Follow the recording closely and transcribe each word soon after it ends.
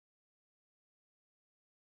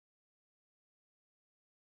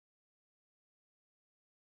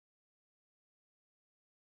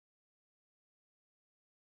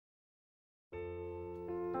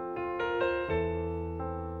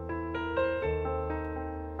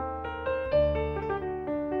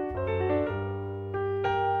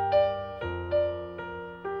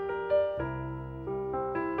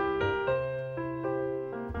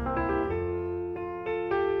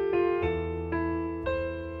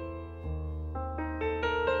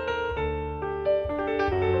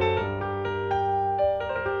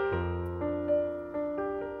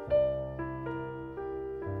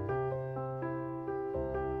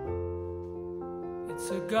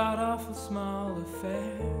god-awful small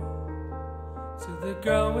affair to the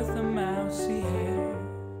girl with the mousy hair.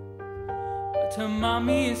 But her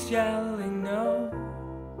mommy is yelling no,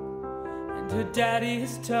 and her daddy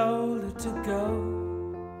has told her to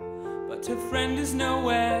go. But her friend is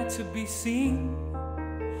nowhere to be seen.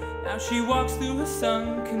 Now she walks through a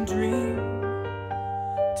sunken dream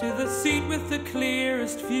to the seat with the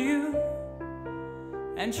clearest view,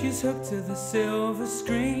 and she's hooked to the silver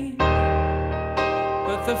screen.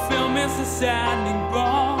 But the film is a saddening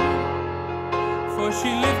bore, for she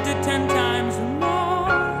lived it 10 times or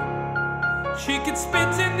more. She could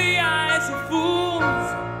spit in the eyes of fools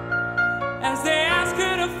as they ask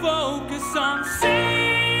her to focus on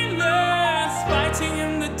sailors fighting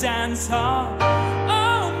in the dance hall.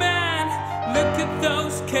 Oh man, look at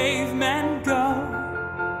those cavemen go.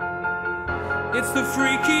 It's the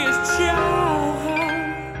freakiest show.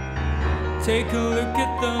 Take a look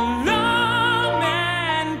at the lawman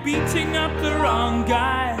beating up the wrong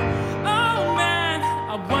guy. Oh man,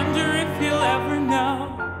 I wonder if he'll ever know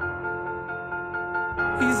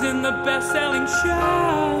he's in the best-selling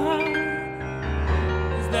show.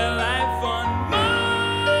 Is their life